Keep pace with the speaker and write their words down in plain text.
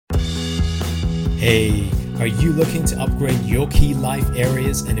Hey, are you looking to upgrade your key life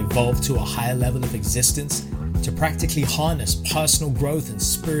areas and evolve to a higher level of existence? To practically harness personal growth and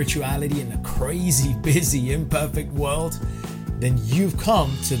spirituality in a crazy, busy, imperfect world? Then you've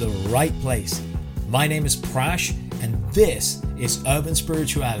come to the right place. My name is Prash, and this is Urban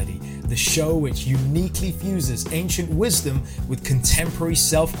Spirituality, the show which uniquely fuses ancient wisdom with contemporary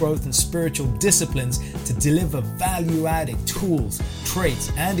self-growth and spiritual disciplines to deliver value-adding tools,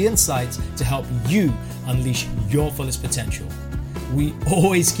 traits, and insights to help you unleash your fullest potential. We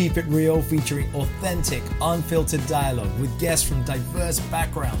always keep it real, featuring authentic, unfiltered dialogue with guests from diverse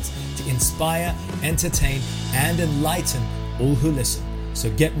backgrounds to inspire, entertain, and enlighten all who listen. So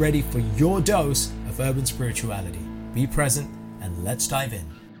get ready for your dose of urban spirituality. Be present and let's dive in.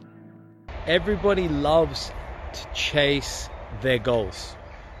 Everybody loves to chase their goals.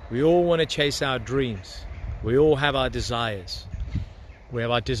 We all want to chase our dreams. We all have our desires. We have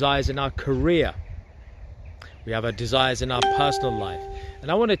our desires in our career. We have our desires in our personal life.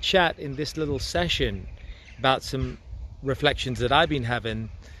 And I want to chat in this little session about some reflections that I've been having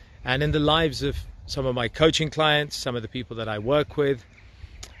and in the lives of some of my coaching clients, some of the people that I work with,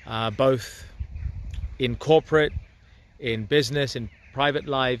 both in corporate, in business, in private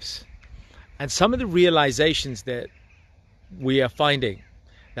lives, and some of the realizations that we are finding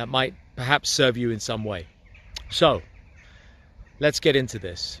that might perhaps serve you in some way. So let's get into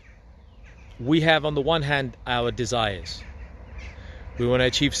this. We have, on the one hand, our desires. We want to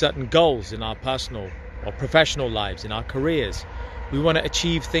achieve certain goals in our personal or professional lives, in our careers. We want to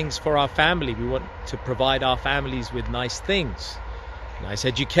achieve things for our family. We want to provide our families with nice things, nice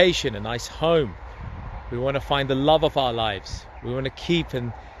education, a nice home. We want to find the love of our lives. We want to keep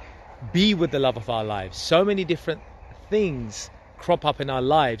and be with the love of our lives. So many different things crop up in our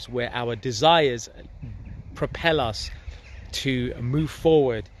lives where our desires propel us to move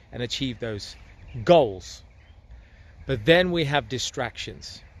forward and achieve those goals. But then we have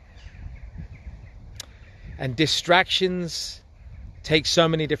distractions. And distractions take so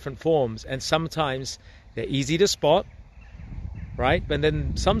many different forms, and sometimes they're easy to spot, right? But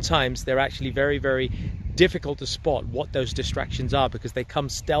then sometimes they're actually very, very difficult to spot what those distractions are because they come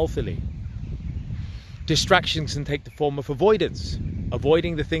stealthily. Distractions can take the form of avoidance,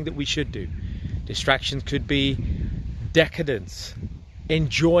 avoiding the thing that we should do. Distractions could be decadence,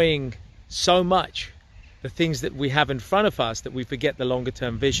 enjoying so much the things that we have in front of us that we forget the longer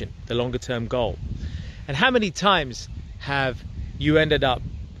term vision, the longer term goal. And how many times have you ended up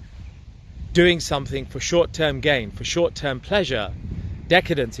doing something for short term gain, for short term pleasure,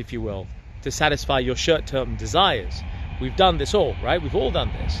 decadence if you will, to satisfy your short term desires? We've done this all, right? We've all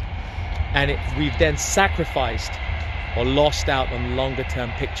done this. And we've then sacrificed or lost out on the longer term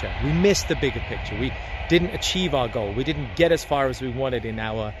picture. We missed the bigger picture. We didn't achieve our goal. We didn't get as far as we wanted in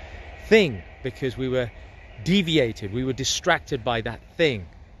our thing because we were deviated. We were distracted by that thing.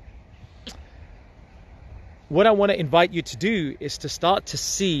 What I want to invite you to do is to start to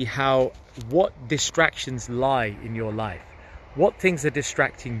see what distractions lie in your life. What things are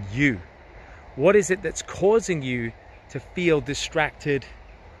distracting you? What is it that's causing you to feel distracted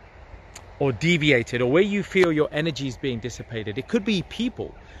or deviated, or where you feel your energy is being dissipated? It could be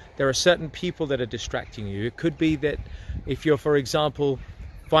people. There are certain people that are distracting you. It could be that if you're, for example,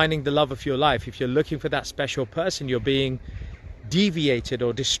 finding the love of your life, if you're looking for that special person, you're being deviated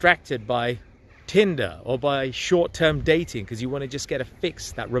or distracted by Tinder or by short-term dating because you want to just get a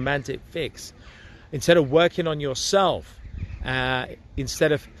fix, that romantic fix. Instead of working on yourself,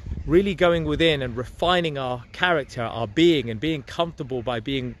 instead of really going within and refining our character, our being, and being comfortable by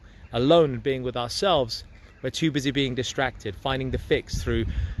being alone and being with ourselves, we're too busy being distracted, finding the fix through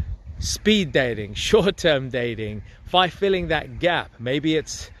speed dating, short-term dating, filling that gap. Maybe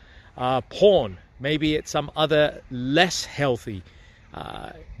it's porn, maybe it's some other less healthy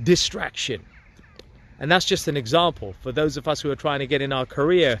distraction. And that's just an example. For those of us who are trying to get in our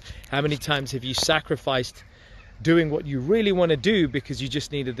career, how many times have you sacrificed doing what you really want to do because you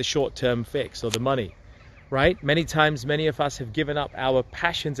just needed the short-term fix or the money, right? Many times, many of us have given up our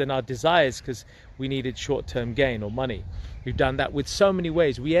passions and our desires because we needed short-term gain or money. We've done that with so many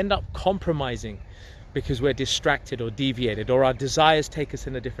ways. We end up compromising because we're distracted or deviated, or our desires take us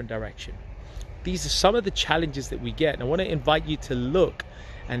in a different direction. These are some of the challenges that we get. And I want to invite you to look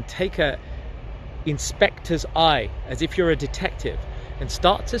and take a inspector's eye, as if you're a detective, and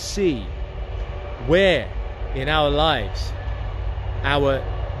start to see where in our lives our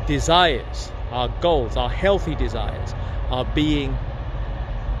desires, our goals, our healthy desires are being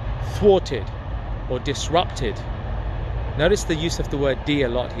thwarted or disrupted. Notice the use of the word D a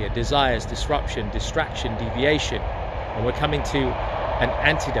lot here. Desires, disruption, distraction, deviation. And we're coming to an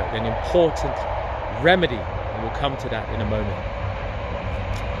antidote, an important remedy, and we'll come to that in a moment.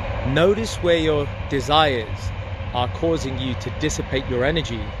 Notice where your desires are causing you to dissipate your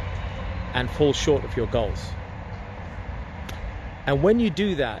energy and fall short of your goals. And when you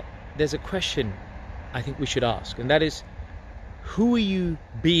do that, there's a question I think we should ask, and that is, who are you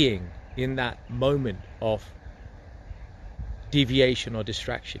being in that moment of deviation or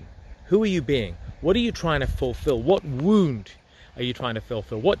distraction? Who are you being? What are you trying to fulfill? What wound are you trying to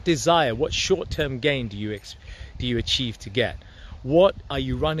fulfill? What desire, what short-term gain do you achieve to get? What are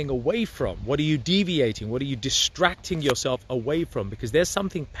you running away from? What are you deviating? What are you distracting yourself away from? Because there's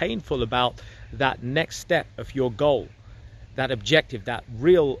something painful about that next step of your goal, that objective, that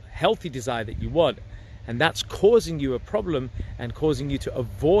real healthy desire that you want. And that's causing you a problem and causing you to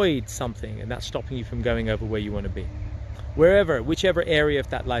avoid something, and that's stopping you from going over where you want to be. Whichever area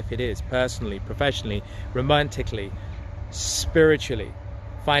of that life it is, personally, professionally, romantically, spiritually,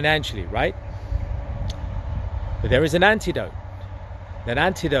 financially, right? But there is an antidote. That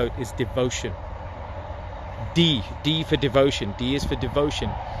antidote is devotion. D for devotion. D is for devotion.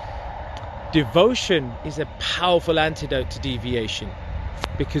 Devotion is a powerful antidote to deviation,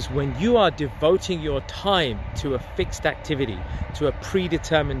 because when you are devoting your time to a fixed activity, to a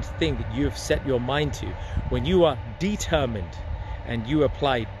predetermined thing that you have set your mind to, when you are determined and you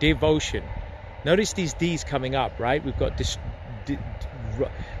apply devotion, notice these D's coming up, right? We've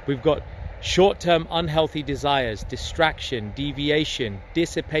got short-term unhealthy desires, distraction, deviation,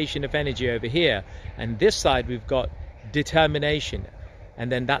 dissipation of energy over here, and this side we've got determination,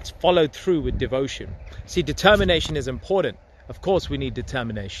 and then that's followed through with devotion. See, determination is important. Of course we need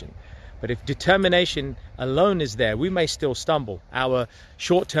determination, but if determination alone is there, we may still stumble. Our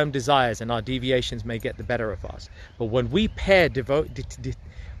short-term desires and our deviations may get the better of us. But when we pair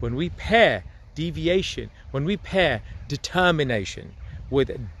deviation, when we pair determination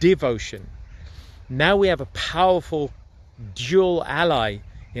with devotion, now we have a powerful dual ally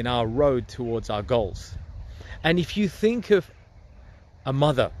in our road towards our goals. And if you think of a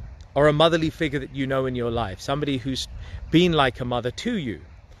mother or a motherly figure that you know in your life, somebody who's been like a mother to you,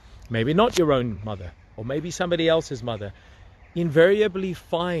 maybe not your own mother, or maybe somebody else's mother, invariably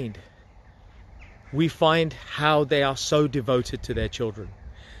we find how they are so devoted to their children.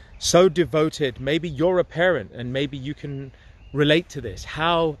 So devoted, maybe you're a parent and maybe you can relate to this.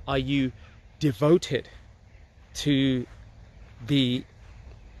 How are you devoted to the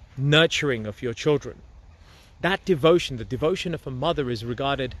nurturing of your children? That devotion, the devotion of a mother, is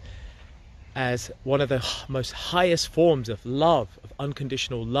regarded as one of the most highest forms of love, of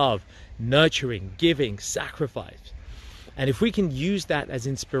unconditional love, nurturing, giving, sacrifice. And if we can use that as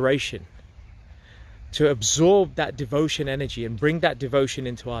inspiration to absorb that devotion energy and bring that devotion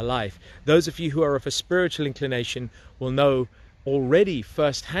into our life, those of you who are of a spiritual inclination will know already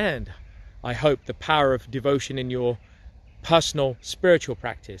firsthand, I hope, the power of devotion in your personal spiritual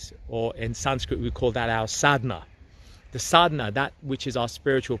practice, or in Sanskrit we call that our sadhana. The sadhana, that which is our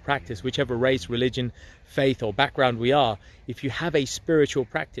spiritual practice, whichever race, religion, faith or background we are, if you have a spiritual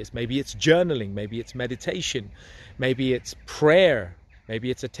practice, maybe it's journaling, maybe it's meditation, maybe it's prayer,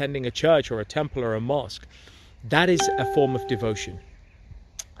 maybe it's attending a church or a temple or a mosque, that is a form of devotion.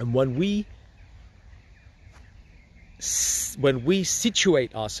 And when we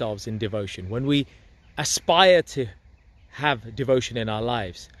situate ourselves in devotion, when we aspire to have devotion in our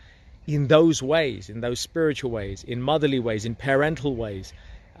lives, in those ways, in those spiritual ways, in motherly ways, in parental ways,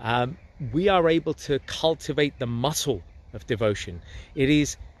 we are able to cultivate the muscle of devotion. It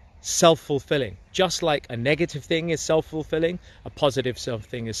is self-fulfilling. Just like a negative thing is self-fulfilling, a positive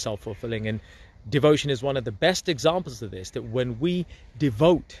thing is self-fulfilling. And devotion is one of the best examples of this, that when we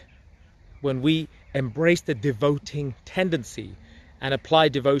devote, when we embrace the devoting tendency and apply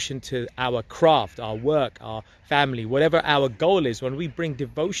devotion to our craft, our work, our family, whatever our goal is, when we bring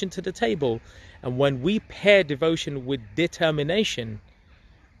devotion to the table and when we pair devotion with determination,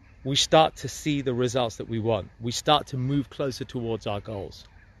 we start to see the results that we want. We start to move closer towards our goals.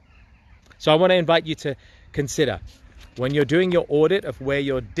 So I want to invite you to consider, when you're doing your audit of where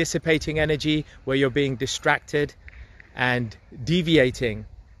you're dissipating energy, where you're being distracted and deviating,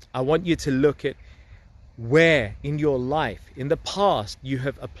 I want you to look at where in your life, in the past, you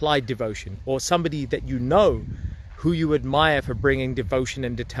have applied devotion, or somebody that you know who you admire for bringing devotion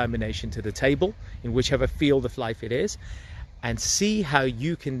and determination to the table, in whichever field of life it is, and see how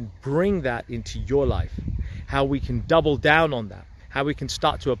you can bring that into your life, how we can double down on that, how we can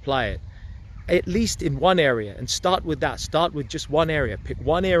start to apply it, at least in one area, and start with that. Start with just one area. Pick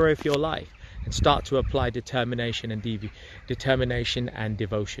one area of your life and start to apply determination and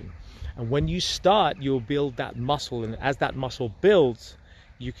devotion. And when you start, you'll build that muscle, and as that muscle builds,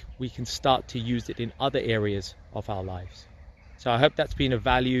 we can start to use it in other areas of our lives. So I hope that's been of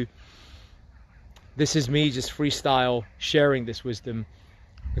value. This is me just freestyle sharing this wisdom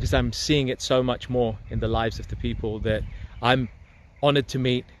because I'm seeing it so much more in the lives of the people that I'm honored to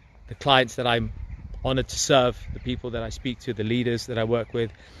meet, the clients that I'm honored to serve, the people that I speak to, the leaders that I work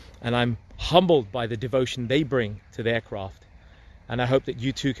with, and I'm humbled by the devotion they bring to their craft. And I hope that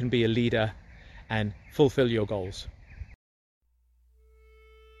you too can be a leader and fulfill your goals.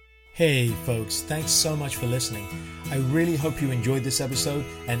 Hey folks, thanks so much for listening. I really hope you enjoyed this episode,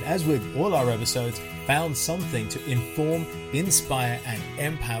 and as with all our episodes, found something to inform, inspire, and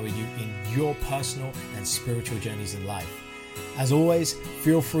empower you in your personal and spiritual journeys in life. As always,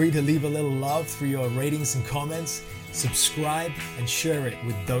 feel free to leave a little love through your ratings and comments, subscribe, and share it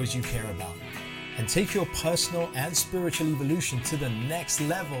with those you care about. And take your personal and spiritual evolution to the next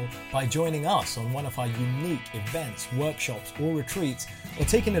level by joining us on one of our unique events, workshops, or retreats, or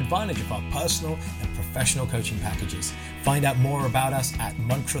taking advantage of our personal and professional coaching packages. Find out more about us at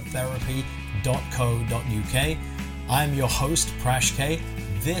mantratherapy.co.uk. I'm your host, Prash K.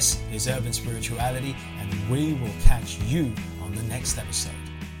 This is Urban Spirituality, and we will catch you on the next episode.